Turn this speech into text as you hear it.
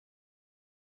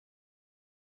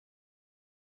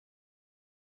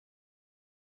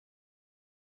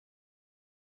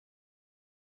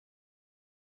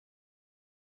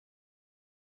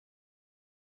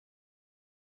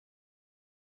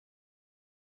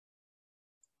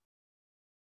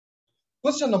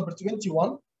Question number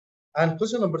 21. And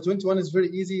question number 21 is very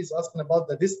easy. It's asking about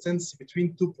the distance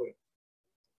between 2 points.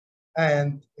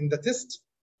 And in the test,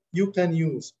 you can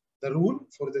use the rule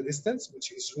for the distance,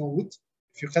 which is root,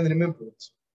 if you can remember it.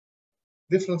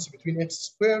 Difference between x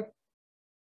squared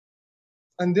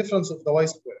and difference of the y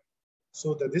squared.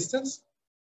 So the distance,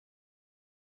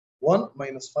 1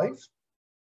 minus 5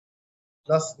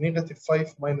 plus negative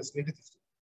 5 minus negative 2.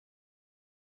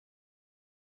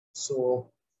 So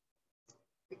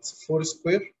it's 4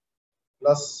 squared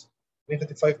plus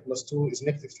negative 5 plus 2 is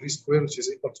negative 3 squared, which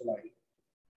is equal to 9.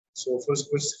 So 4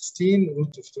 squared 16,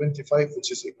 root of 25,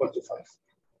 which is equal to 5.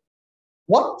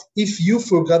 What if you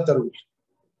forgot the rule?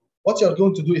 What you are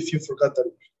going to do if you forgot the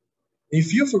rule?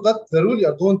 If you forgot the rule, you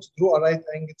are going to draw a right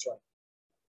angle triangle.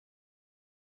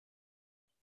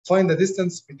 Find the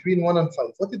distance between 1 and 5.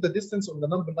 What is the distance on the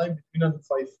number line between 1 and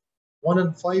 5? 1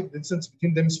 and 5, the distance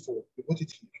between them is 4. You put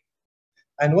it here.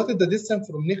 And what is the distance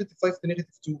from negative 5 to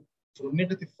negative 2? From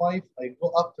negative 5, I go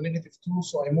up to negative 2,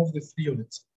 so I move the 3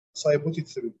 units. So I put it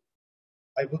 3.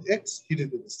 I put x, here is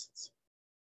the distance.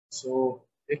 So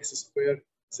x squared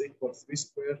is equal to 3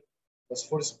 squared plus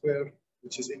 4 squared,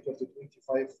 which is equal to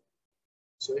 25.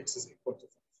 So x is equal to 5.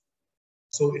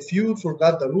 So if you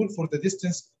forgot the rule for the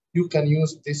distance, you can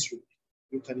use this rule.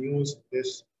 You can use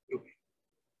this rule.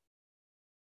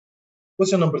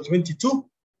 Question number 22.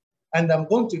 And I'm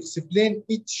going to explain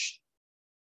each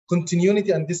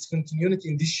continuity and discontinuity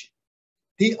in this sheet.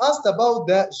 He asked about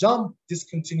the jump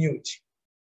discontinuity.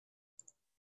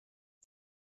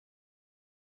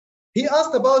 He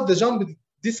asked about the jump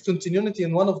discontinuity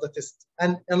in one of the tests.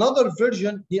 And another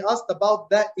version, he asked about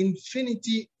the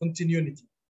infinity continuity.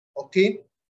 Okay?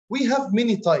 We have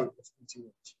many types of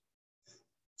continuity.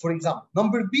 For example,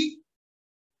 number B,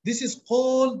 this is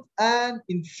called an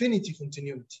infinity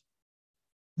continuity.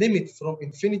 Limit from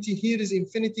infinity, here is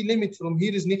infinity, limit from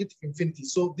here is negative infinity.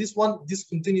 So this one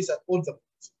discontinues at all the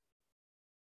points.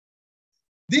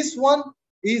 This one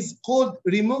is called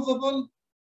removable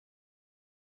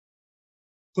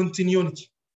continuity.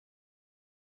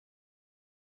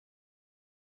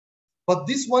 But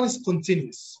this one is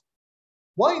continuous.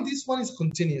 Why this one is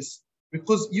continuous?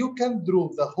 Because you can draw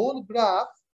the whole graph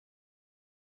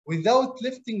without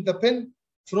lifting the pen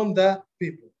from the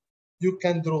paper. You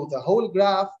can draw the whole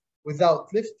graph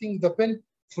without lifting the pen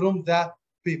from the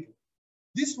paper.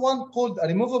 This one called a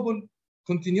removable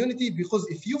continuity because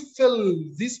if you fill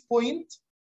this point,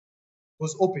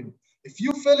 was open. If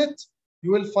you fill it,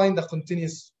 you will find a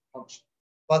continuous function.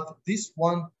 But this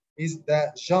one is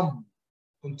the jump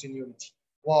continuity.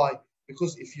 Why?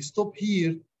 Because if you stop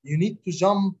here, you need to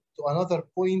jump to another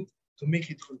point to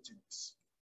make it continuous.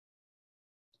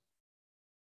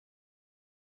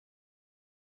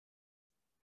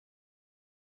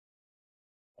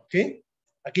 Okay,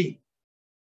 again,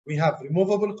 we have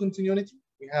removable continuity,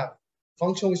 we have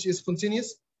function which is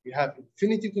continuous, we have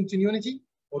infinity continuity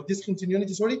or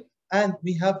discontinuity, sorry, and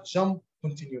we have jump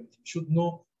continuity. You should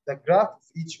know the graph of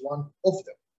each one of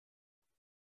them.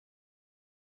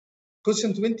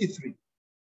 Question 23.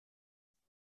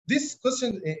 This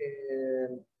question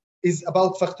is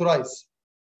about factorization.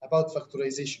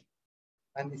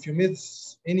 And if you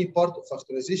miss any part of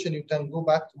factorization, you can go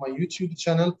back to my YouTube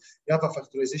channel. You have a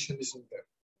factorization lesson there.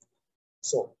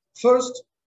 So first,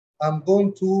 I'm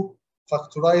going to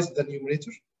factorize the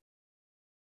numerator.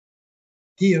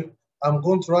 Here, I'm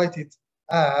going to write it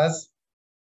as,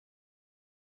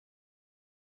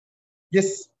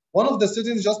 yes, one of the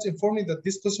students just informed me that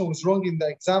this question was wrong in the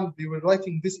exam. They were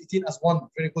writing this 18 as 1.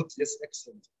 Very good, yes,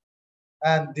 excellent.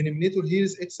 And denominator here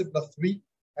is x plus 3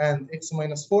 and x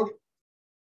minus 4.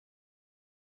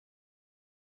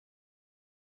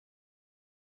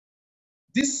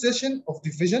 This session of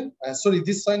division,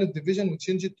 this sign of division, we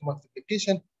change it to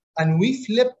multiplication, and we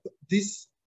flip this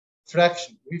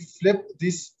fraction. We flip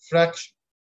this fraction.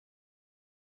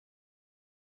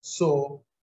 So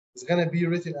it's going to be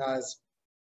written as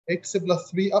x plus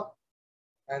 3 up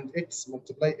and x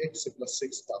multiply x plus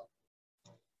 6 down.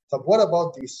 So what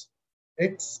about this?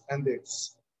 X and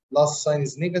x. Last sign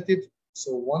is negative,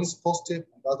 so one is positive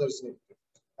and the other is negative.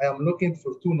 I am looking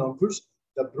for two numbers.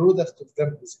 The product of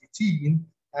them is 18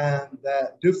 and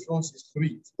the difference is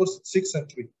 3. Of course, it's 6 and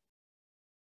 3.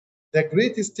 The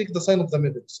greatest take the sign of the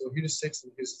middle. So here is 6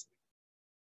 and here is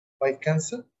 3. By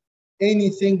cancel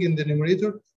anything in the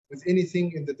numerator with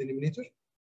anything in the denominator,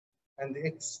 and the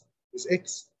x is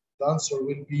x. The answer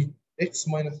will be x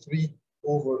minus 3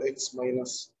 over x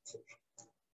minus 4.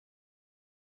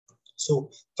 So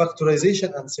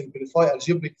factorization and simplify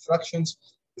algebraic fractions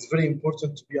is very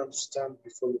important to be understand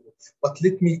before you go. But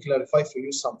let me clarify for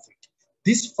you something.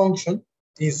 This function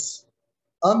is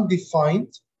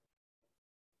undefined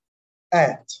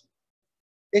at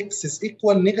x is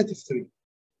equal -3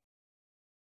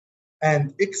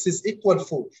 and x is equal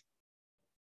 4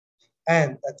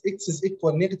 and at x is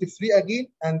equal -3 again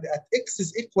and at x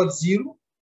is equal 0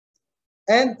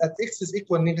 and at x is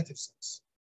equal -6.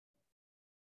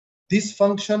 This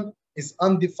function is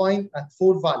undefined at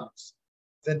 4 values.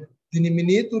 The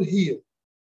denominator here,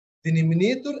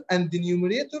 denominator and the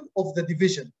numerator of the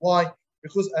division. Why?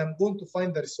 Because I'm going to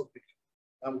find the reciprocal.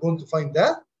 I'm going to find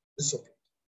the reciprocal.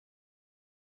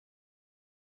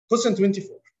 Question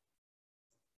 24.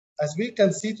 As we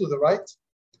can see to the right,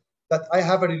 that I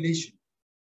have a relation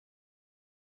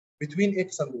between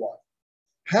x and y.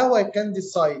 How I can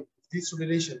decide if this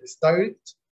relation is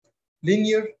direct,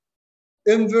 linear,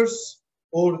 inverse,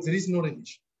 or there is no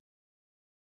relation?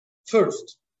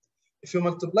 First, if you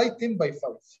multiply 10 by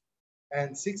 5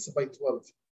 and 6 by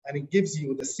 12, and it gives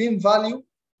you the same value,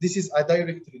 this is a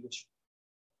direct relation.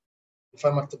 If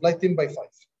I multiply 10 by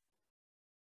 5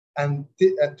 and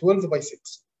 12 by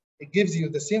 6, it gives you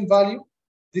the same value,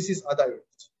 this is a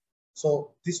direct.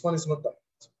 So this one is not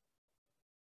direct.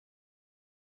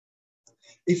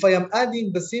 If I am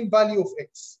adding the same value of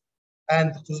x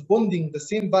and corresponding the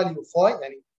same value of y,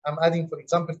 and I'm adding, for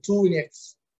example, 2 in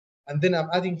x, and then I'm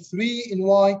adding 3 in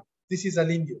y, this is a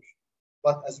linear.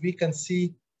 But as we can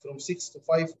see, from 6 to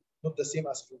 5, not the same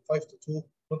as from 5 to 2,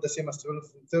 not the same as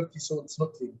 12 from 30, so it's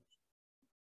not linear.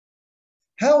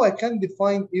 How I can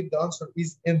define if the answer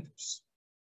is inverse?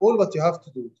 All what you have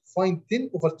to do to find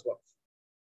 10 over 12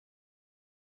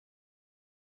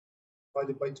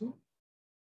 divided by 2,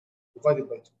 divided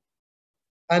by 2,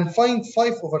 and find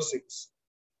 5 over 6.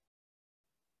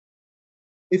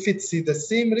 If it's the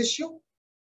same ratio,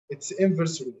 it's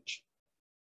inverse relation.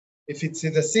 If it's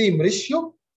the same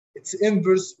ratio, it's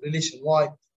inverse relation. Why?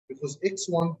 Because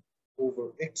x1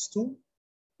 over x2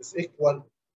 is equal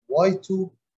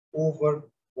y2 over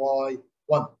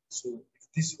y1. So if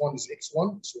this one is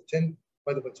x1, so 10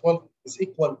 divided by 12 is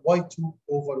equal y2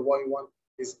 over y1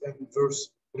 is inverse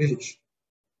relation.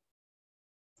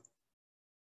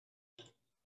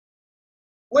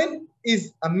 When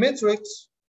is a matrix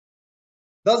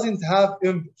doesn't have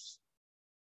inverse?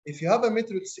 If you have a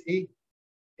matrix A,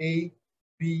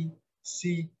 B,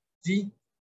 C, D,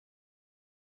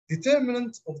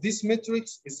 determinant of this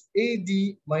matrix is AD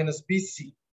minus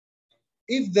BC.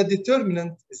 If the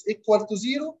determinant is equal to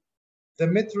 0, the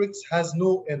matrix has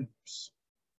no inverse.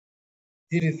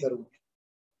 Here is the rule.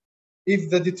 If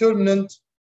the determinant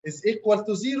is equal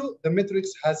to 0, the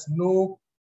matrix has no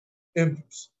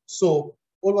inverse. So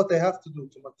all what I have to do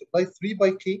to multiply 3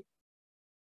 by k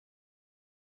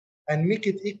and make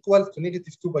it equal to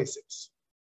 -2 by 6.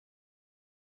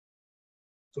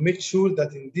 To make sure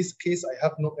that in this case I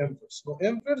have no inverse. No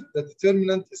inverse, the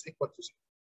determinant is equal to 0.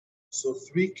 So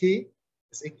 3k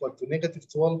is equal to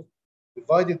 -12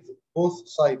 divided both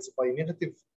sides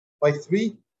by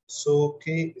 3. So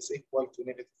k is equal to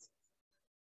 -3.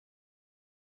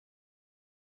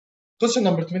 Question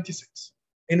number 26.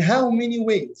 In how many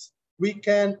ways we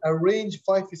can arrange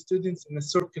 5 students in a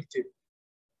circle table?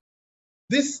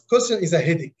 This question is a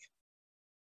headache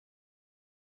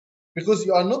because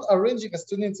you are not arranging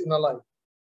students in a line.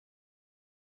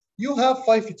 You have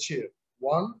 5 chairs,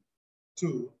 1,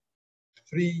 2,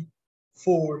 3,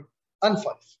 4, and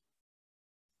 5.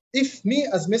 If me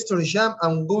as Mr. Hisham,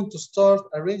 I'm going to start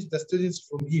arrange the students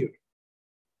from here.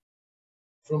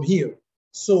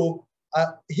 So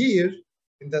here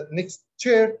in the next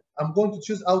chair, I'm going to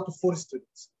choose out of 4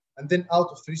 students, and then out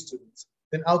of 3 students,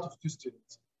 then out of 2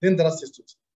 students, then the last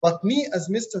students. But me as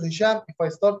Mr. Hisham, if I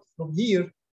start from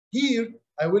here,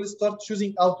 I will start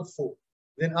choosing out of 4,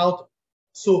 then out.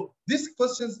 So this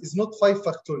question is not 5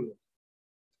 factorial.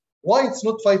 Why it's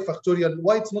not 5 factorial?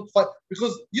 Why it's not 5?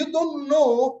 Because you don't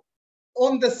know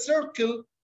on the circle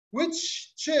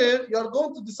which chair you are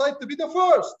going to decide to be the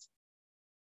first,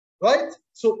 right?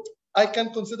 So I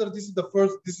can consider this is the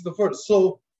first, this is the first.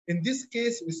 So in this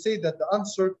case, we say that the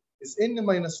answer is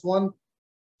n-1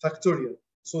 factorial.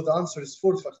 So the answer is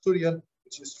 4 factorial,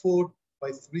 which is 4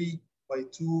 by 3 by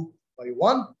 2 by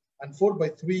 1, and 4 by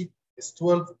 3 is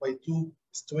 12 by 2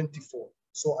 is 24.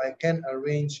 So I can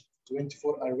arrange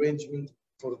 24 arrangement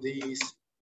for these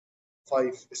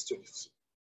 5 students.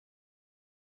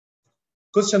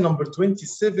 Question number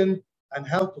 27, and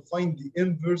how to find the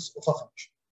inverse of a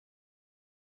function.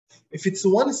 If it's a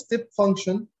one-step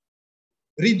function,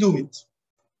 redo it.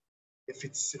 If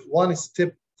it's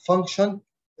one-step function,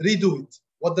 redo it.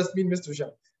 What does it mean, Mr.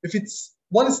 Hisham? If it's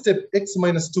one step, x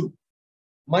minus 2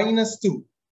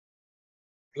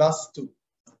 plus 2,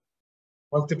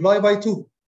 multiply by 2,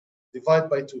 divide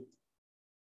by 2.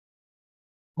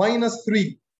 minus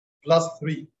 3 plus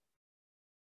 3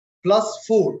 plus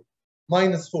 4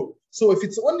 minus 4. So if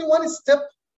it's only one step,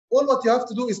 all what you have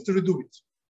to do is to redo it.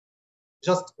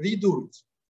 Just redo it.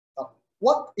 Now,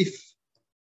 what if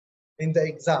in the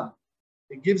exam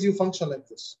it gives you function like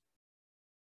this,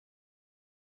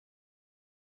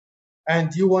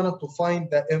 and you wanted to find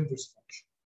the inverse function?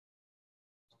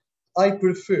 I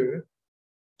prefer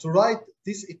to write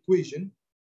this equation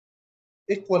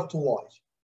equal to y.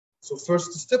 So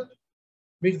first step,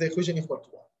 make the equation equal to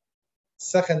y.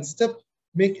 Second step,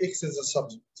 make x as a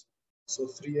subject. So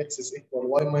 3x is equal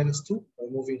y minus 2 by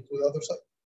moving to the other side.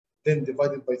 Then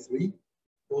divided by 3,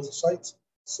 both sides.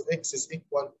 So x is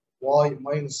equal y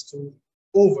minus 2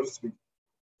 over 3.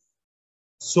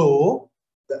 So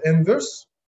the inverse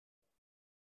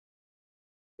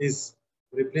is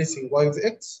replacing y with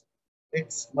x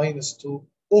minus 2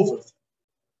 over 3.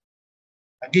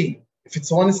 Again, if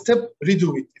it's one step,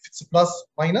 redo it. If it's plus,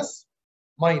 minus,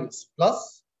 minus,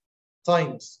 plus,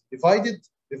 times, divided,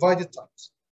 divided,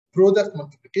 times. Product,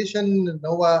 multiplication,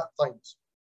 NOA, times.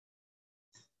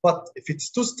 But if it's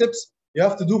 2 steps, you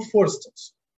have to do 4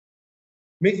 steps.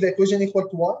 Make the equation equal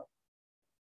to y,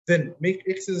 then make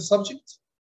x as a subject,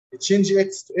 change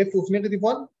x to f of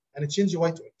 -1, and change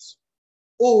y to x.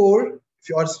 Or, if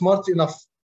you are smart enough,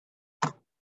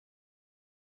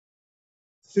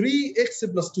 3x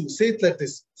plus 2, say it like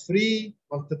this, 3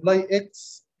 multiply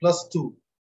x plus 2.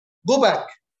 Go back,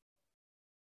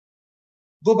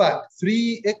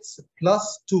 3x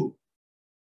plus 2.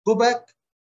 Go back,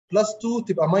 plus 2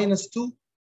 تبقى minus 2,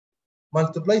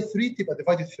 multiply 3 تبقى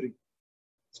divided 3.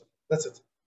 So that's it.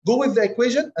 Go with the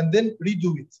equation and then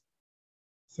redo it.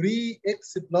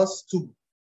 3x plus 2.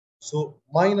 So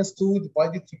minus 2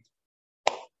 divided 3.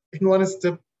 In one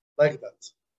step like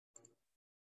that.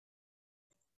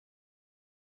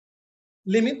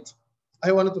 Limit.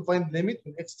 I wanted to find limit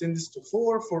when x tends to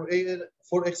 4 for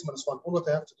x minus 1. All what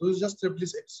I have to do is just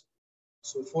replace x.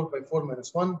 So 4 by 4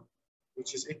 minus 1,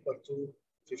 which is equal to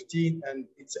 15, and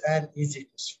it's an easy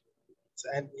question. It's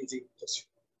an easy question.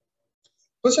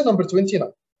 Question number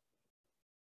 29.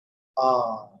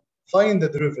 Find the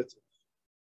derivative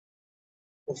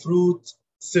of root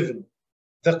 7.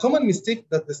 The common mistake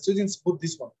that the students put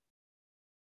this one.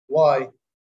 Why?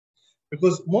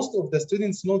 Because most of the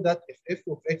students know that if f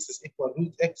of x is equal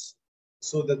root x,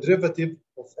 so the derivative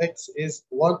of x is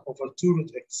 1 over 2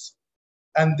 root x.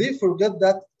 And they forget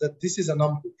that this is a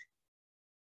number.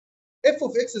 F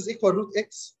of x is equal root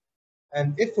x,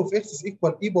 and f of x is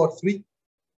equal e power 3,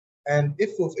 and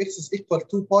f of x is equal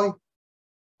 2 pi,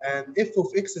 and f of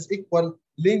x is equal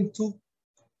ln 2,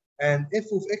 and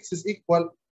f of x is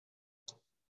equal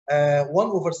 1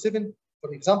 over 7,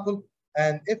 for example,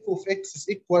 and f of x is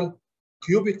equal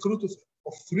cubic root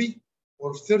of 3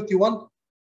 or 31.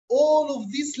 All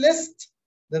of these list,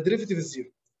 the derivative is 0.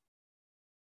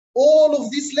 All of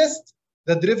these list,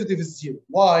 the derivative is 0.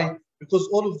 Why? Because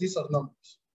all of these are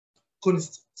numbers,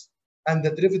 constant, and the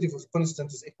derivative of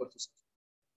constant is equal to 0.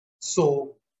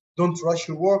 So don't rush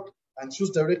your work and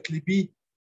choose directly B.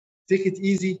 Take it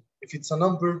easy. If it's a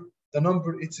number, the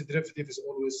number, its derivative is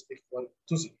always equal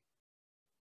to 0.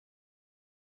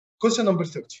 Question number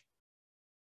 30.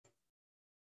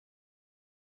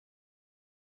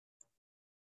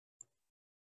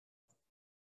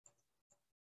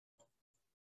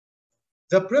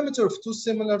 The perimeter of two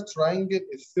similar triangles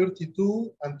is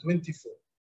 32 and 24.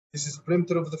 This is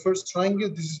perimeter of the first triangle.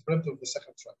 This is perimeter of the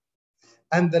second triangle.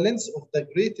 And the length of the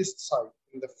greatest side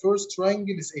in the first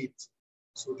triangle is 8.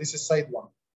 So this is side 1.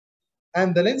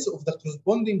 And the length of the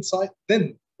corresponding side,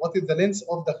 then what is the length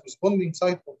of the corresponding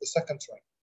side of the second triangle?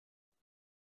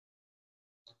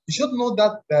 You should know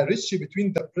that the ratio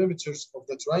between the perimeters of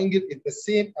the triangle is the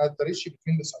same as the ratio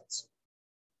between the sides.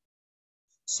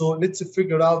 So let's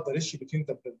figure out the ratio between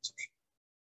the perimeters.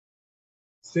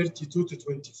 32 to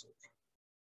 24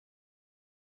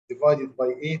 divided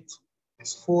by 8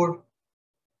 is 4,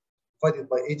 divided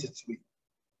by 8 is 3.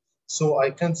 So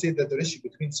I can say that the ratio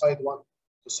between side 1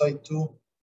 to side 2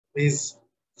 is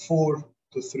 4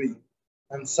 to 3.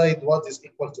 And side 1 is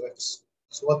equal to x.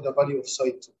 So what's the value of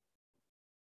side 2?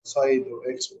 Side or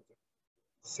x,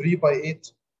 3 by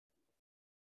 8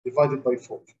 divided by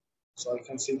 4. So I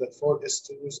can say that 4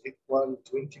 S2 is equal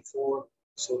 24.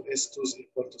 So S2 is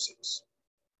equal to 6.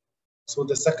 So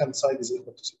the second side is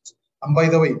equal to 6. And by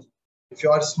the way, if you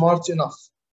are smart enough,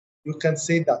 you can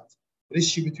say that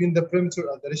ratio between the perimeter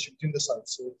and the ratio between the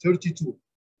sides. So 32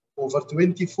 over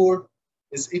 24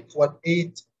 is equal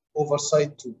 8 over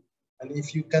side 2. And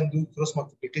if you can do cross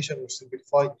multiplication or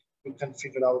simplify, you can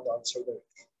figure out the answer there.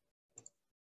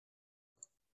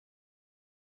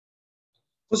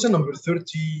 Question number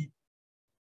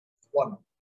 31.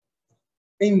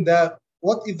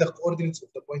 What is the coordinates of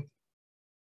the point?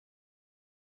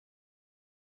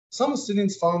 Some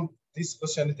students found this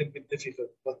question a little bit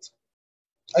difficult, but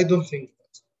I don't think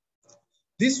that.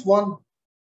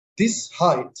 This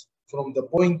height from the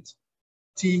point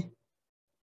T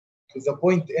to the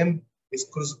point M is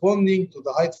corresponding to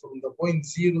the height from the point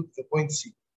 0 to the point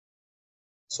C.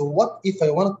 So what if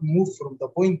I want to move from the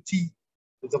point T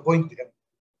to the point M?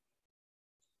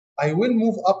 I will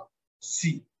move up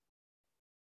C.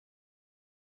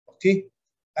 Okay,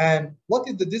 and what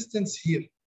is the distance here?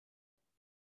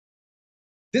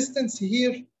 Distance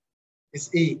here is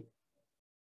A.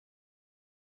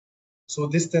 So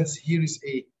distance here is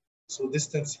A. So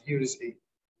distance here is A.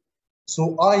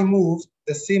 So I moved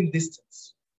the same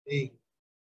distance, A.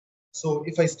 So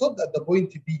if I stopped at the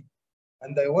point B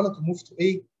and I wanted to move to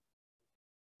A,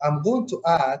 I'm going to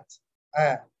add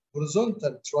a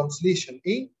horizontal translation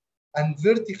A and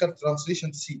vertical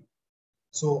translation C.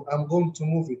 So I'm going to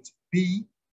move it B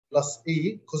plus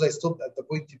A because I stopped at the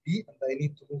point B and I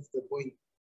need to move the point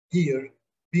here,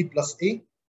 B plus A.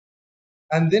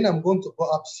 And then I'm going to go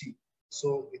up C.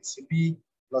 So it's B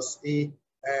plus A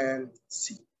and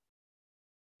C.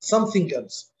 Something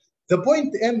else. The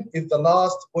point M is the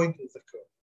last point of the curve.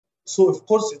 So of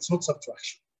course it's not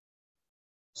subtraction.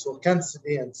 So cancel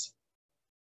A and C.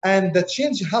 And the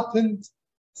change happened,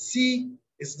 C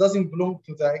doesn't belong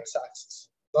to the x-axis.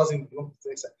 Doesn't belong to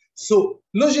the x-axis. So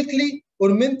logically or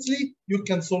mentally, you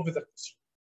can solve the question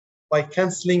by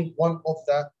canceling one of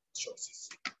the choices.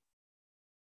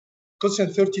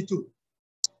 Question 32.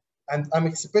 And I'm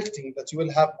expecting that you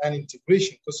will have an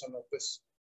integration question like this.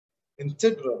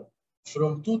 Integral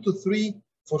from 2 to 3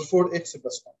 for 4x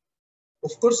plus 1.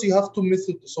 Of course, you have two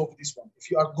methods to solve this one.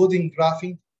 If you are good in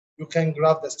graphing, you can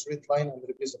graph the straight line and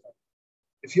replace the line.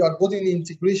 If you are good in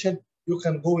integration, you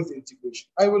can go with the integration.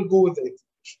 I will go with the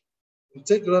integration.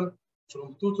 Integral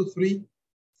from 2 to 3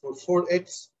 for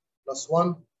 4x plus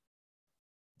 1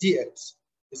 dx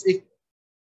is equal.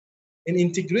 In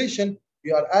integration,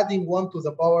 we are adding 1 to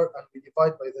the power and we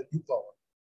divide by the new power.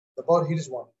 The power here is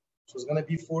 1. So it's going to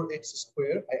be 4x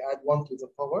squared. I add 1 to the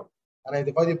power and I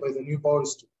divide it by the new power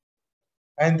is 2.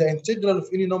 And the integral of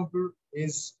any number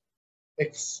is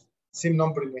x. Same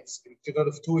number in x. Integral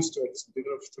of 2 is 2x.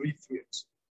 Integral of 3, 3x.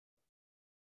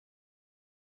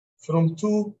 From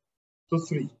 2 to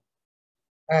 3.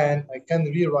 And I can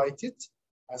rewrite it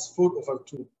as 4 over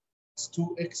 2. It's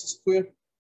 2x squared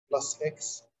plus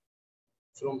x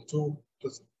from 2 to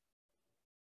 3.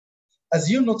 As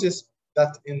you notice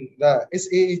that in the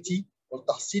SAAT or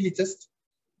Tahsili test,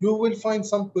 you will find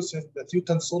some questions that you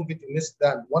can solve it in less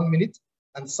than 1 minute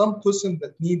and some questions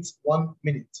that needs 1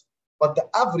 minute. But the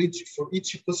average for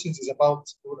each question is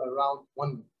about or around 1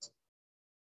 minute.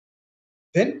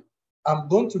 Then I'm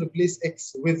going to replace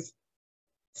x with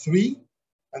 3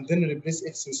 and then replace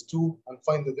x with 2 and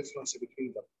find the difference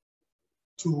between them.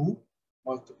 2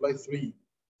 multiply 3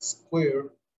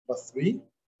 square plus 3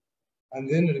 and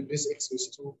then replace x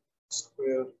with 2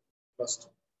 square plus 2.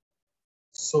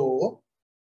 So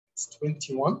it's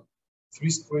 21. 3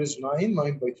 squares 9,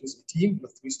 9 by 2 is 18,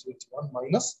 plus 3 is 21,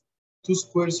 minus 2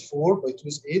 squares 4 by 2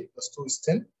 is 8, plus 2 is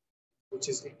 10, which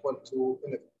is equal to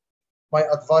 11. My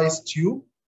advice to you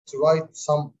to write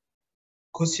some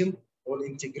question or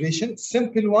integration,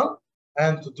 simple one,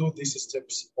 and to do these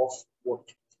steps of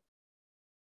work.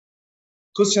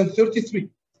 Question 33.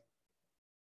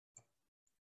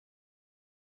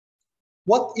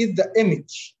 What is the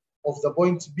image of the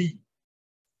point B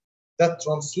that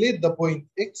translate the point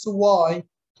xy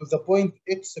to the point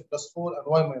x plus 4 and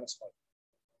y minus 5?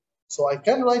 So I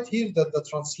can write here that the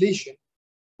translation,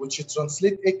 which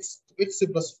translate x to x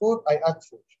plus 4, I add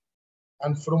 4.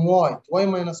 And from y to y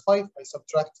minus 5, I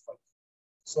subtract 5.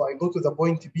 So I go to the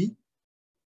point B.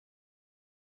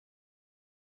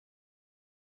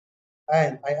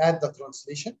 And I add the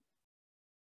translation.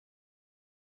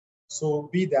 So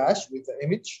B dash with the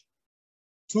image.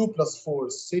 2 plus 4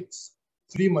 is 6.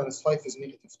 3 minus 5 is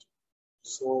negative 2.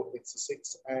 So it's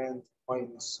 6 and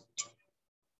minus 2.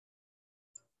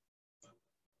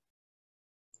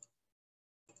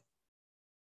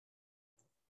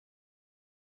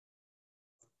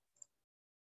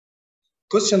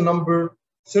 Question number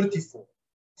 34.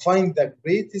 Find the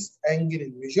greatest angle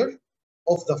in measure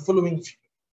of the following figure.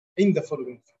 In the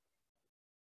following figure.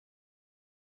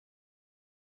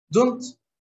 Don't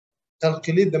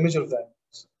calculate the measure of the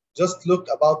angles. Just look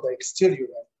about the exterior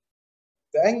angle.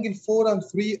 The angle 4 and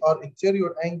 3 are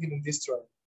interior angle in this triangle.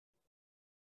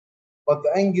 But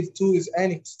the angle 2 is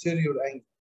an exterior angle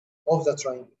of the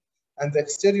triangle. and the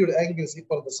exterior angle is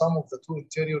equal to the sum of the two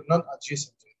interior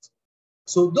non-adjacent to it.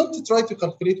 So don't try to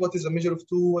calculate what is the measure of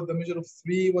 2, what the measure of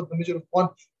 3, what the measure of 1,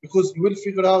 because you will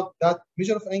figure out that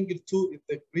measure of angle 2 is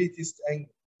the greatest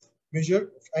angle.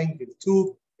 Measure of angle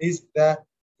 2 is the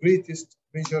greatest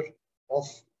measure of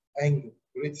angle.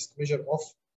 Greatest measure of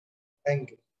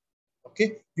angle.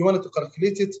 Okay, you wanted to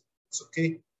calculate it, it's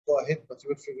okay, go ahead, but you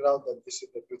will figure out that this is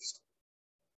the greatest.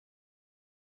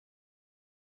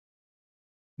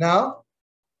 Now,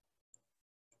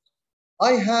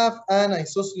 I have an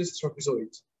isosceles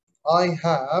trapezoid. I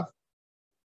have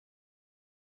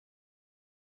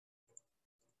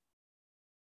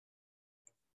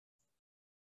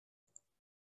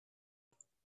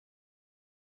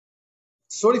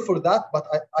sorry for that, but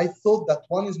I thought that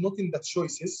one is not in the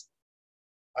choices.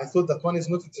 I thought that one is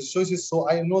not in the choices, so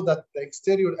I know that the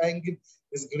exterior angle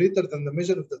is greater than the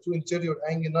measure of the two interior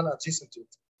angle non-adjacent to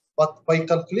it. But by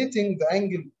calculating the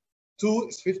angle 2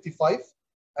 is 55,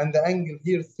 and the angle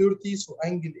here 30, so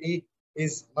angle A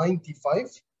is 95,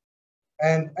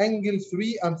 and angle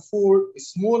 3 and 4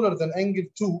 is smaller than angle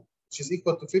 2, which is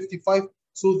equal to 55,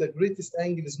 so the greatest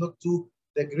angle is not 2,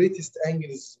 the greatest angle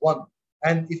is 1.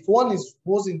 And if 1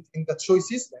 wasn't in the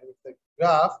choices, and if the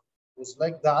graph was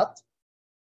like that,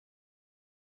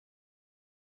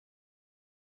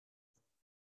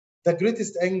 the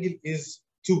greatest angle is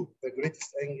 2. The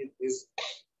greatest angle is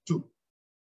 2.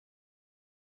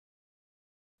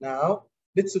 Now,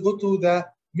 let's go to the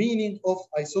meaning of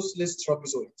isosceles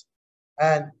trapezoid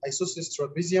and isosceles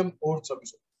trapezium or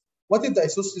trapezoid. What is the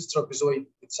isosceles trapezoid?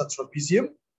 It's a trapezium,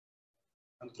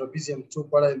 and trapezium two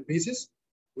parallel bases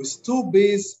with two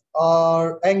base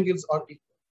angles are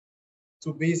equal.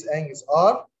 Two base angles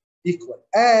are equal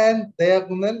and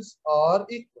diagonals are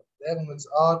equal. Diagonals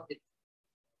are equal.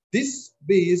 This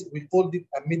base, we called it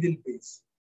a middle base.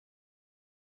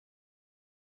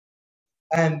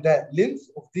 And the length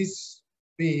of this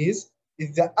base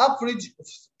is the average of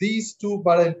these two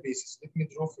parallel bases. Let me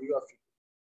draw for you a figure.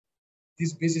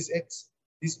 This base is X,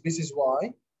 this base is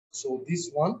Y. So this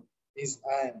one is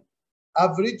an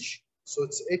average. So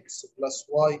it's X plus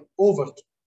Y over 2.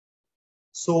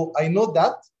 So I know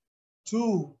that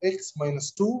 2X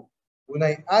minus 2, when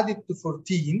I add it to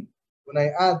 14, when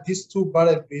I add these two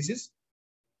parallel bases,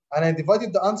 and I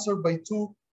divided the answer by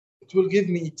 2, it will give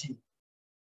me 18.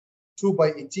 2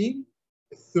 by 18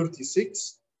 is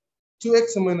 36.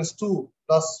 2x minus 2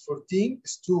 plus 14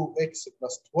 is 2x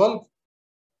plus 12.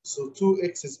 So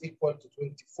 2x is equal to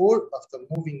 24 after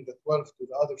moving the 12 to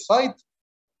the other side.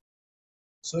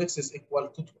 So x is equal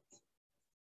to 12.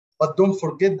 But don't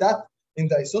forget that in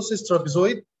the isosceles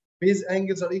trapezoid, base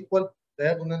angles are equal,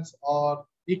 diagonals are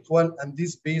equal, and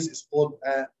this base is called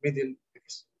a middle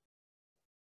base.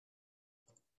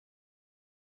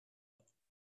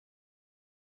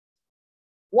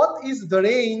 What is the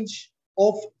range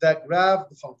of the graph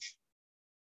function?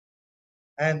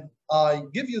 And I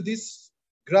give you this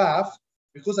graph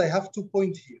because I have 2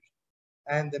 points here.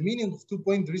 And the meaning of 2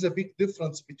 points, there is a big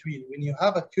difference between when you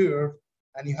have a curve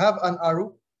and you have an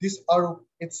arrow, this arrow,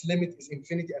 its limit is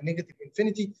infinity and negative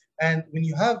infinity. And when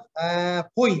you have a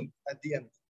point at the end,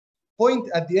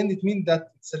 it means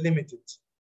that it's limited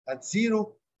at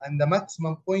 0, and the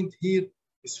maximum point here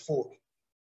is 4.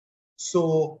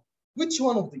 So which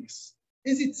one of these?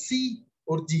 Is it C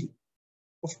or D?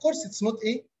 Of course, it's not A.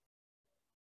 It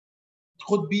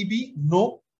could be B.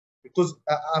 No, because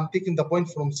I'm taking the point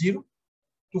from 0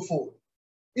 to 4.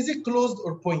 Is it closed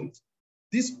or point?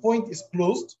 This point is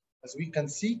closed, as we can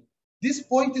see. This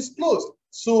point is closed,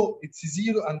 so it's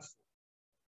 0 and 4.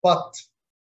 But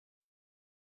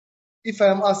if I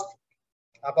am asked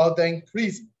about the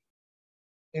increasing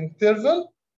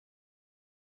interval,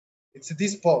 it's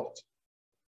this part.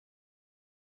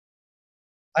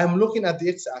 I'm looking at the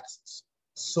x-axis.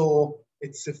 So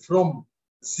it's from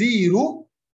 0,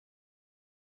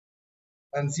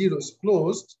 and 0 is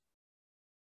closed,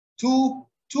 to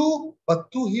 2,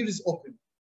 but 2 here is open.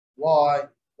 Why?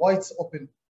 Why it's open?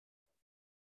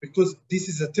 Because this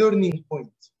is a turning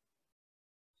point.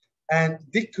 And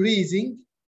decreasing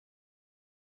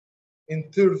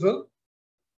interval,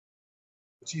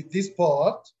 which is this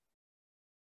part,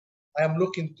 I am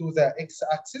looking to the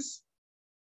x-axis,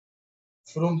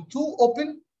 from 2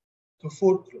 open to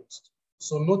 4 closed.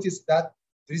 So notice that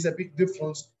there is a big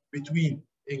difference between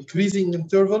increasing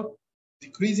interval,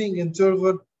 decreasing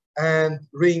interval, and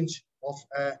range of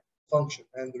a function,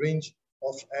 and range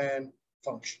of an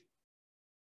function.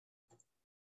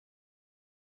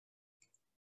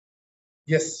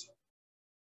 Yes.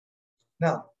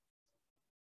 Now,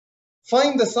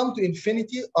 find the sum to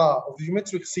infinity of the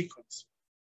geometric sequence.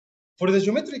 For the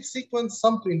geometric sequence,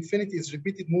 sum to infinity is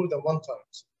repeated more than 1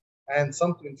 times. And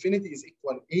sum to infinity is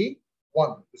equal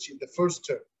A1, which is the first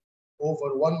term,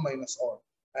 over 1 minus R.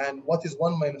 And what is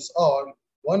 1 minus R?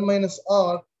 1 minus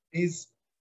R is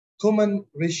common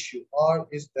ratio. R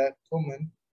is the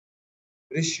common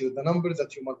ratio, the number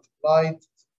that you multiplied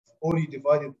or you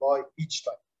divided by each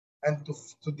time. And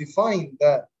to define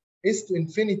the S to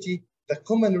infinity, the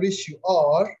common ratio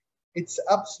R, its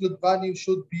absolute value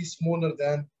should be smaller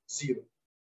than 0.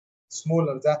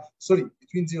 Smaller than, sorry,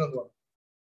 between 0 and 1.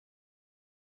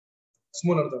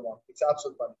 Smaller than 1, it's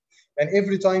absolute value. And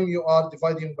every time you are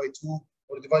dividing by 2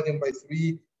 or dividing by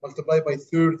 3, multiply by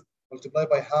third, multiply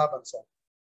by half, and so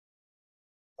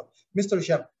on. Mr.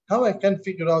 Hisham, how I can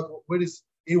figure out where is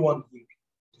A1 here?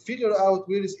 To figure out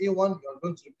where is A1, you are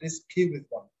going to replace K with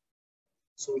 1.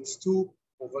 So it's 2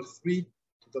 over 3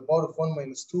 to the power of 1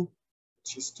 minus 2,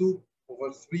 which is 2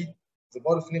 over 3 to the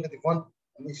power of negative 1.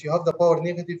 And if you have the power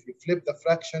negative, you flip the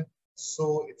fraction,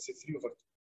 so it's a 3 over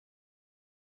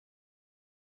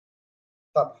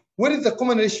 2. Where is the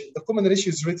common ratio? The common ratio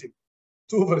is written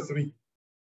 2 over 3.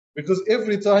 Because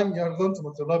every time you are going to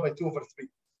multiply by 2 over 3.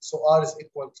 So R is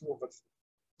equal to 2 over 3.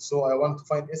 So I want to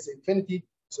find S infinity.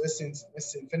 So S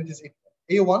infinity is equal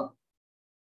to A1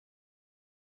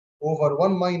 over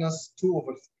 1 minus 2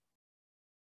 over 3.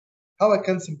 How I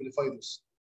can simplify this?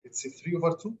 It's a 3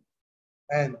 over 2.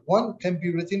 And 1 can be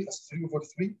written as 3 over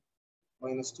 3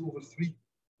 minus 2 over 3,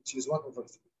 which is 1 over 3.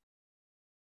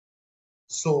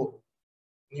 So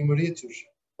numerator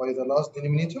by the last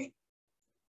denominator,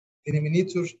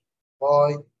 denominator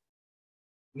by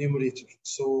numerator.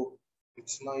 So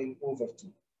it's 9 over 2.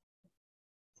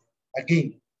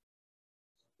 Again,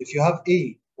 if you have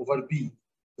A over B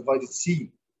divided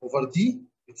C over D,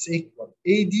 it's equal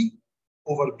AD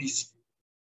over BC.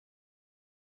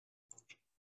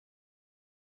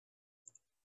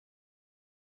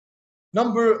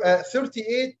 Number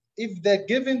 38, if the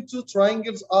given two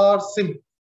triangles are similar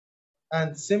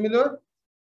and similar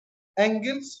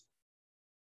angles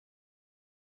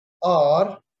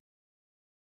are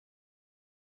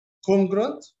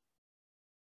congruent,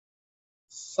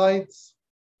 sides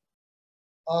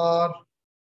are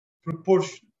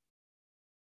proportional.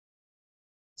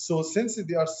 So since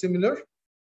they are similar,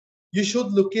 you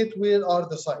should locate where are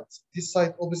the sides. This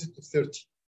side opposite to 30,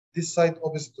 this side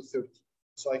opposite to 30.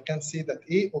 So I can say that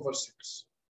A over 6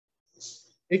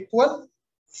 equal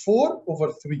 4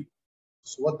 over 3.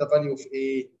 So what the value of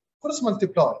A? Cross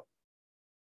multiply.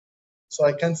 So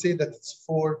I can say that it's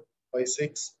 4 by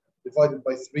 6 divided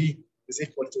by 3 is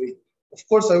equal to 8. Of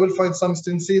course, I will find some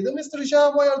students say, Mr.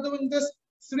 Hisham, why are you doing this?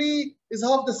 3 is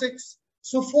half the 6.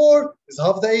 So 4 is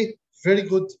half the 8. Very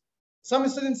good. Some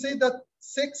students say that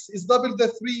 6 is double the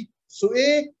 3. So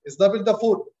A is double the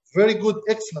 4. Very good.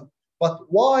 Excellent. But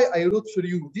why I wrote for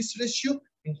you this ratio?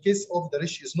 In case of the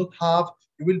ratio is not half,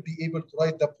 you will be able to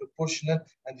write the proportional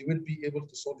and you will be able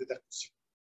to solve the question.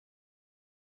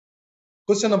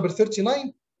 Question number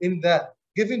 39, in the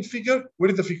given figure, where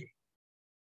is the figure?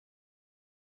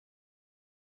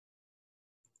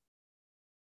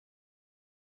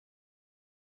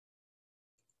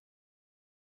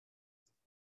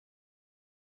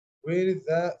 Where is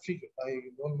the figure? I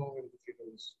don't know where the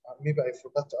figure is. Maybe I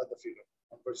forgot to add the figure.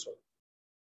 I'm very sorry.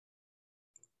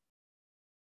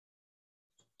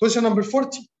 Question number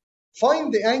 40.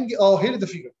 Find the angle. Oh, here is the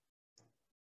figure.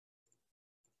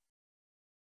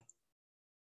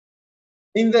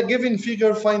 In the given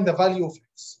figure, find the value of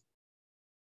x.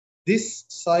 This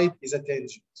side is a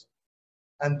tangent.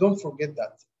 And don't forget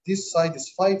that. This side is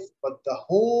 5, but the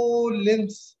whole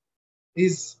length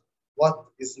is what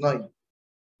is 9.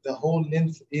 The whole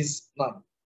length is 9.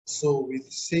 So we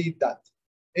say that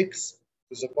x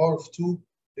to the power of 2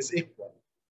 is equal.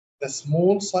 The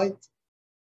small side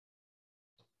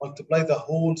multiply the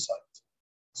whole side.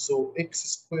 So x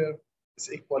squared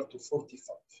is equal to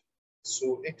 45.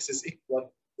 So x is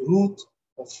equal root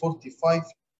of 45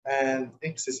 and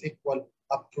x is equal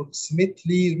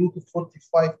approximately root of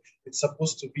 45. It's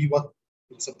supposed to be what?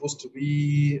 It's supposed to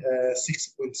be 6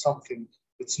 point something.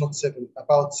 It's not 7,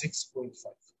 about 6.5.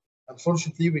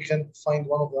 Unfortunately, we can't find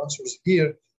one of the answers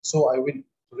here, so I will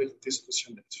correct this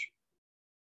question later.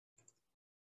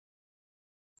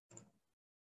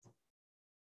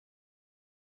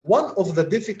 One of the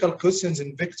difficult questions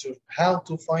in vector, how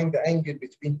to find the angle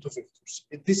between two vectors.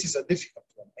 This is a difficult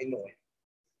one, I know it.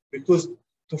 Because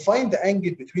to find the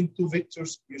angle between two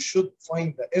vectors, you should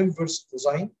find the inverse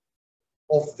cosine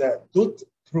of the dot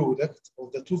product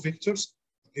of the two vectors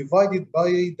divided by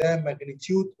the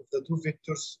magnitude of the two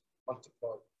vectors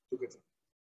multiplied together.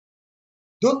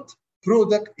 Dot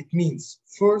product, it means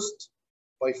first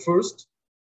by first,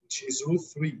 which is root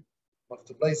 3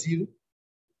 multiply 0,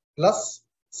 plus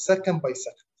second by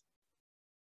second.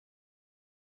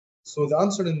 So the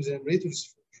answer in the numerator is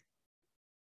 4,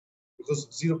 because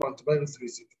 0 multiplied root 3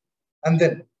 is 0. And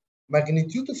then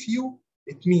magnitude of u,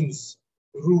 it means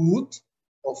root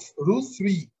of root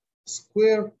 3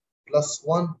 square plus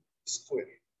 1 square.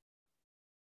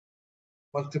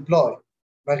 Multiply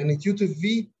magnitude of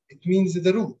v, it means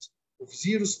the root of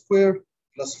 0 square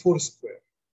plus 4 square.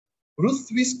 Root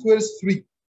 3 square is 3,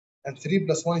 and 3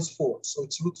 plus 1 is 4, so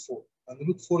it's root 4, and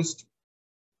root 4 is 2.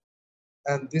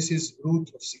 And this is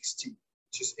root of 16,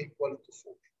 which is equal to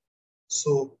 4.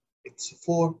 So it's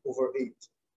 4 over 8.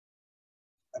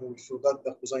 And we forgot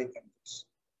the cosine inverse.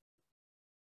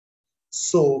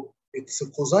 So it's a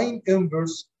cosine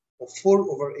inverse of 4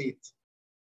 over 8,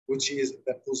 which is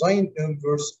the cosine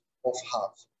inverse of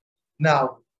half.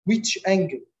 Now, which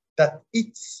angle that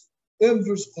its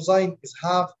inverse cosine is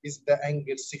half is the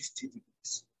angle 60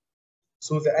 degrees.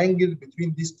 So the angle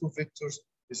between these two vectors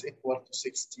is equal to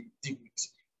 60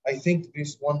 degrees. I think this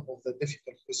is one of the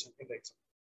difficult questions in the exam.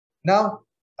 Now,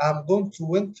 I'm going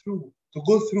to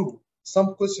go through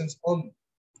some questions on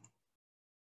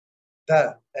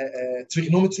the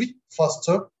trigonometry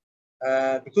faster,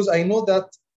 because I know that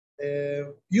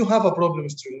you have a problem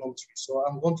with trigonometry. So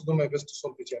I'm going to do my best to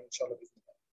solve it here, inshallah.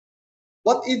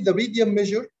 What is the radian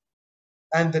measure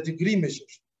and the degree measure?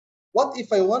 What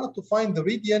if I wanted to find the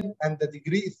radian and the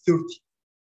degree is 30,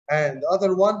 and the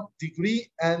other one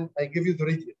degree and I give you the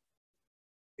radian?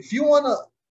 If you want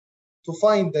to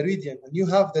find the radian and you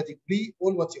have the degree,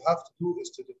 all what you have to do is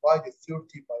to divide the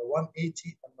 30 by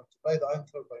 180 and multiply the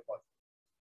answer by 1.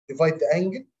 Divide the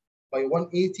angle by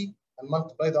 180 and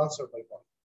multiply the answer by 1.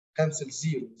 Cancel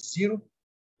 0 is 0.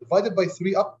 Divided by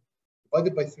 3 up,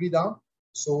 divided by 3 down,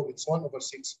 so it's 1 over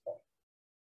 6 pi.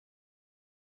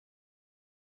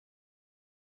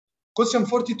 Question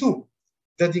 42.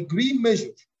 The degree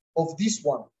measure of this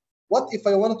one. What if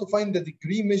I wanted to find the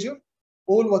degree measure?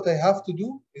 All what I have to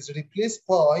do is replace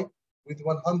pi with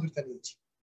 180.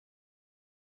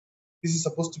 This is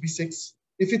supposed to be 6.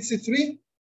 If it's a 3,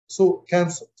 so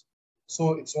cancelled.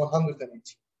 So it's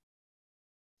 180.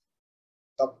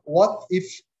 What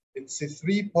if it's a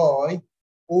 3 pi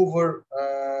over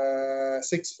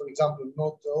 6, for example,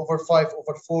 not over 5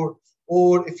 over 4,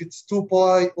 or if it's 2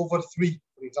 pi over 3,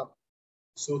 for example.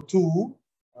 So 2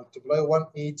 multiply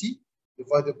 180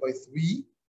 divided by 3.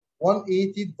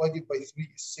 180 divided by 3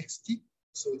 is 60.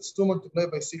 So it's 2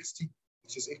 multiplied by 60,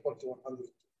 which is equal to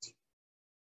 120.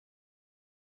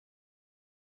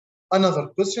 Another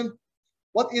question.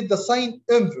 What is the sine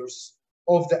inverse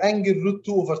of the angle root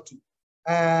 2 over 2?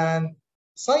 And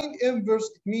sine inverse,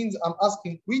 it means I'm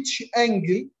asking which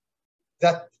angle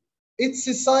that its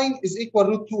sine is equal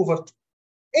root 2 over 2.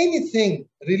 Anything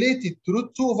related to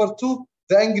root 2 over 2,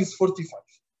 the angle is 45.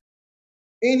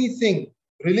 Anything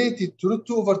related to root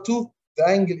 2 over 2, the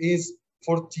angle is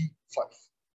 45.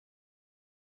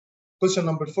 Question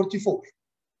number 44.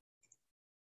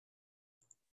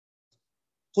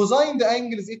 Cosine the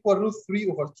angle is equal root 3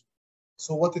 over 2.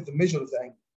 So what is the measure of the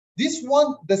angle? This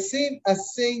one, the same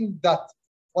as saying that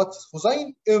what's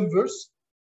cosine inverse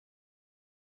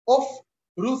of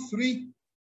root 3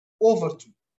 over 2.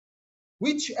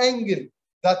 Which angle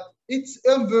that its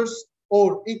inverse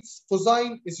or its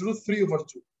cosine is root 3 over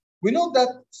 2. We know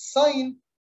that sine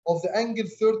of the angle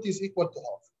 30 is equal to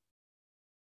half.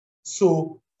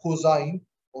 So cosine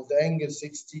of the angle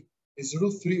 60 is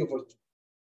root 3 over 2.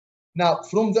 Now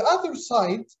from the other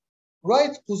side,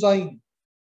 write cosine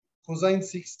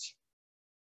 60.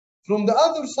 From the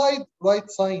other side, write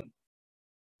sine.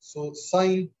 So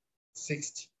sine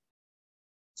 60.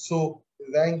 So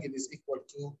the angle is equal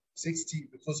to 60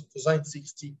 because cosine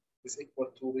 60 is equal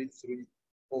to root 3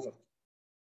 over 2.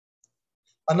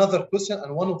 Another question,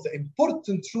 and one of the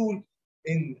important rules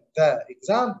in the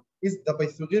exam, is the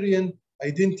Pythagorean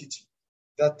identity,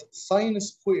 that sine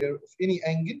square of any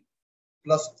angle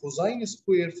plus cosine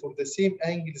square for the same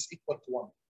angle is equal to 1.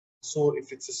 So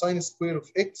if it's a sine square of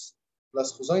x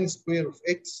plus cosine square of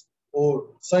x, or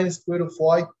sine square of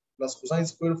y plus cosine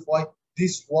square of y,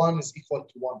 this one is equal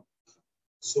to 1.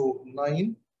 So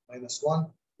 9 minus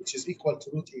 1, which is equal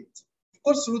to root 8. Of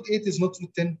course, root 8 is not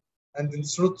root 10, and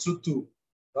it's root 2.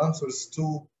 The answer is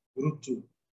 2 root 2.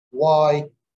 Why?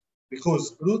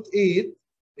 Because root 8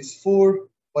 is 4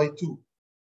 by 2,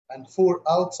 and 4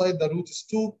 outside the root is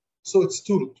 2, so it's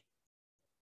 2 root 2.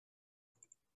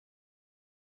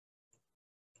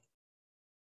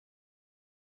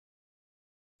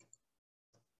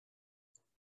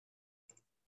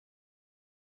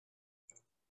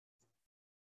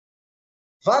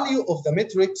 value of the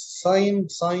matrix sine,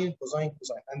 cosine,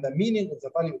 cosine. And the meaning of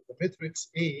the value of the matrix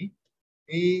A,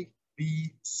 B,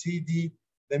 C, D,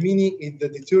 the meaning is the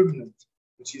determinant,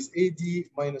 which is AD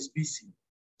minus BC.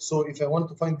 So if I want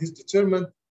to find this determinant,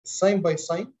 sine by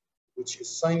sine, which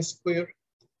is sine square,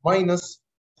 minus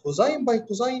cosine by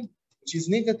cosine, which is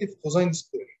negative cosine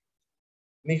square.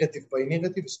 Negative by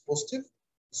negative is positive.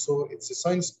 So it's a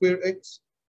sine square x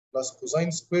plus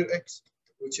cosine square x,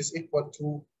 which is equal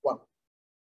to 1.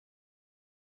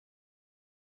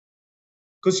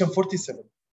 Question 47.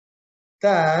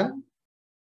 Tan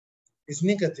is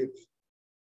negative.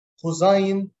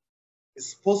 Cosine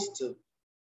is positive.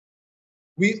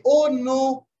 We all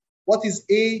know what is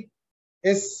A,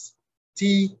 S,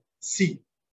 T, C.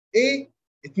 A,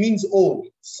 it means all.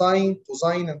 Sine,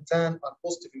 cosine, and tan are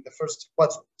positive in the first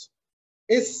quadrant.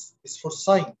 S is for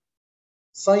sine.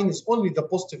 Sine is only the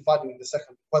positive value in the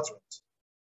second quadrant.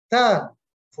 Tan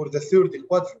for the third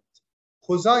quadrant.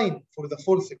 Cosine for the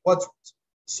fourth quadrant.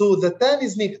 So the tan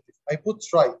is negative. I put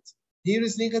right. Here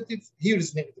is negative, here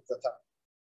is negative, the tan.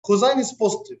 Cosine is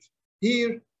positive,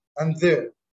 here and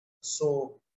there.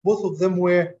 So both of them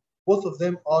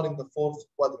are in the fourth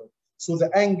quadrant. So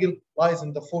the angle lies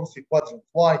in the fourth quadrant.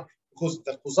 Why? Because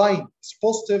the cosine is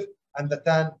positive and the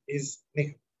tan is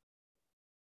negative.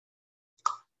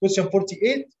 Question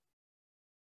 48.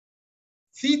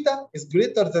 Theta is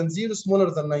greater than 0,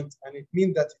 smaller than 90, and it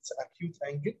means that it's an acute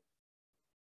angle.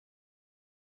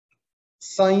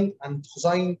 Sine and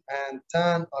cosine and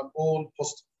tan are all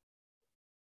positive.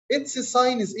 Its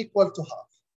sine is equal to half.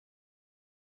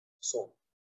 So,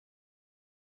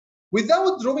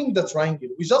 without drawing the triangle,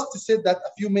 we just said that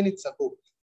a few minutes ago.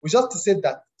 We just said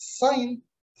that sine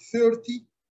 30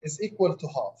 is equal to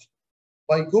half.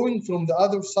 By going from the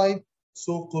other side,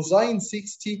 so cosine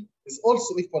 60 is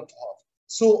also equal to half.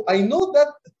 So I know that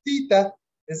theta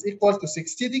is equal to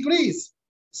 60 degrees.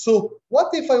 So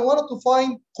what if I wanted to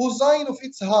find cosine of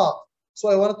its half? So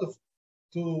I wanted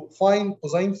to find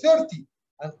cosine 30.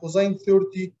 And cosine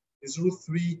 30 is root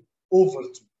 3 over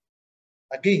 2.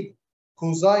 Again,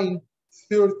 cosine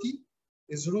 30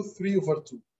 is root 3 over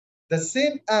 2. The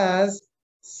same as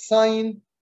sine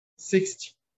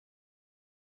 60.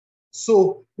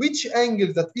 So which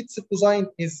angle that its cosine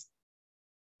is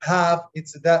half?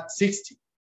 It's that 60.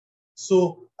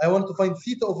 So I want to find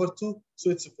theta over 2, so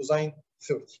it's cosine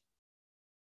 30.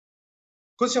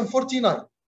 Question 49.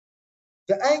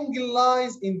 The angle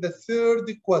lies in the third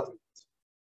quadrant.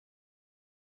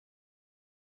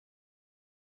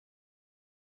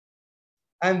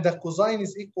 And the cosine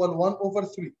is equal 1 over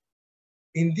 3.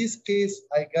 In this case,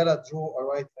 I gotta draw a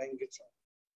right angle triangle.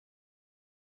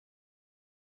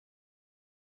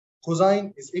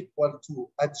 Cosine is equal to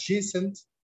adjacent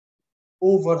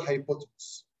over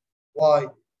hypotenuse. Why?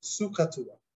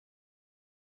 Sukatua.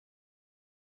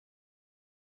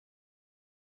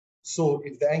 So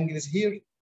if the angle is here,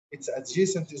 its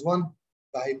adjacent is 1,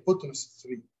 the hypotenuse is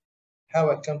 3.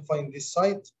 How I can find this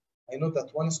side? I know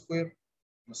that 1 square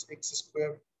plus x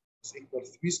square is equal to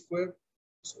 3 square.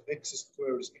 So x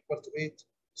square is equal to 8.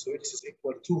 So x is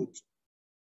equal to root 2.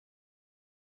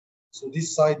 So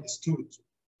this side is 2 root 2.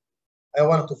 I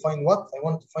want to find what? I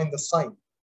want to find the sine.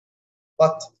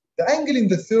 But the angle in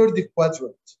the third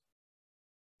quadrant,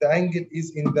 the angle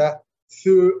is in the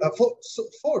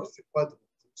fourth quadrant.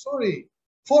 Sorry,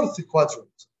 fourth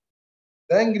quadrant.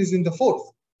 The angle is in the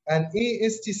fourth. And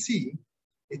ASTC,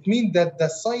 it means that the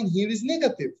sign here is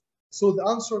negative. So the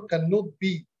answer cannot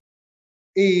be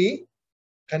A,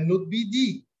 cannot be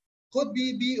D, could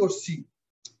be B or C.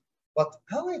 But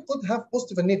how I could have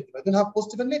positive and negative? I don't have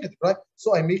positive and negative, right?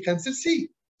 So I may cancel C.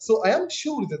 So I am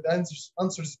sure that the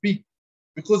answer is B,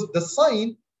 because the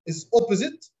sign is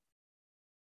opposite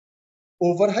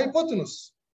over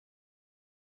hypotenuse.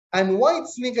 And why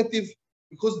it's negative?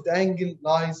 Because the angle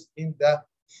lies in the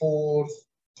fourth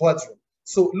quadrant.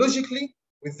 So logically,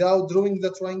 without drawing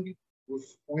the triangle,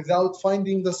 without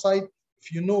finding the side,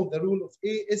 if you know the rule of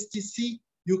ASTC,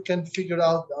 you can figure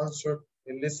out the answer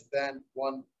in less than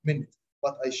 1 minute.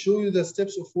 But I show you the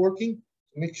steps of working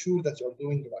to make sure that you're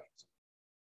doing right.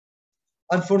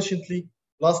 Unfortunately,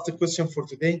 last question for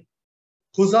today.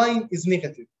 Cosine is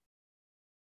negative.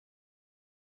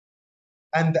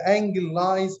 And the angle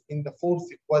lies in the fourth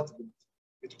quadrant.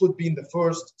 It could be in the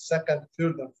first, second,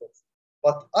 third, and fourth.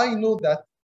 But I know that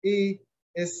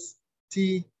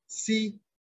ASTC,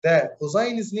 the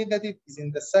cosine is negative, is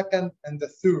in the second and the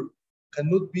third,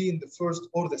 cannot be in the first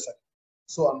or the second.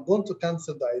 So I'm going to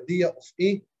cancel the idea of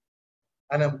A,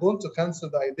 and I'm going to cancel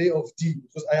the idea of D,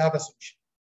 because I have a solution.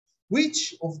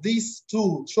 Which of these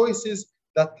two choices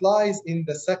that lies in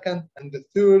the second and the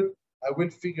third I will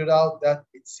figure out that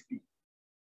it's B.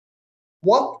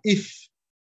 What if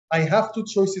I have two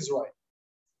choices right?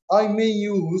 I may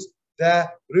use the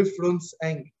reference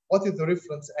angle. What is the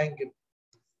reference angle?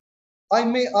 I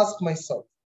may ask myself,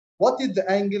 what is the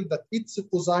angle that its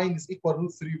cosine is equal to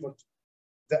 √3/2?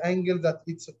 The angle that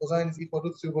its cosine is equal to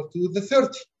 √3/2, the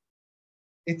 30.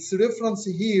 Its reference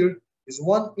here is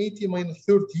 180 minus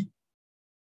 30,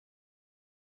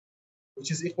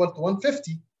 which is equal to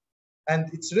 150.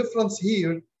 And its reference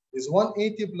here is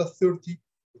 180 plus 30,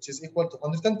 which is equal to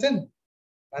 110.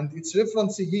 And its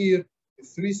reference here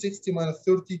is 360 minus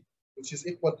 30, which is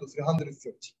equal to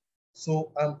 330.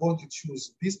 So I'm going to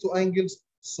choose these two angles.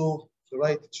 So the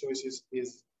right choice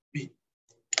is B.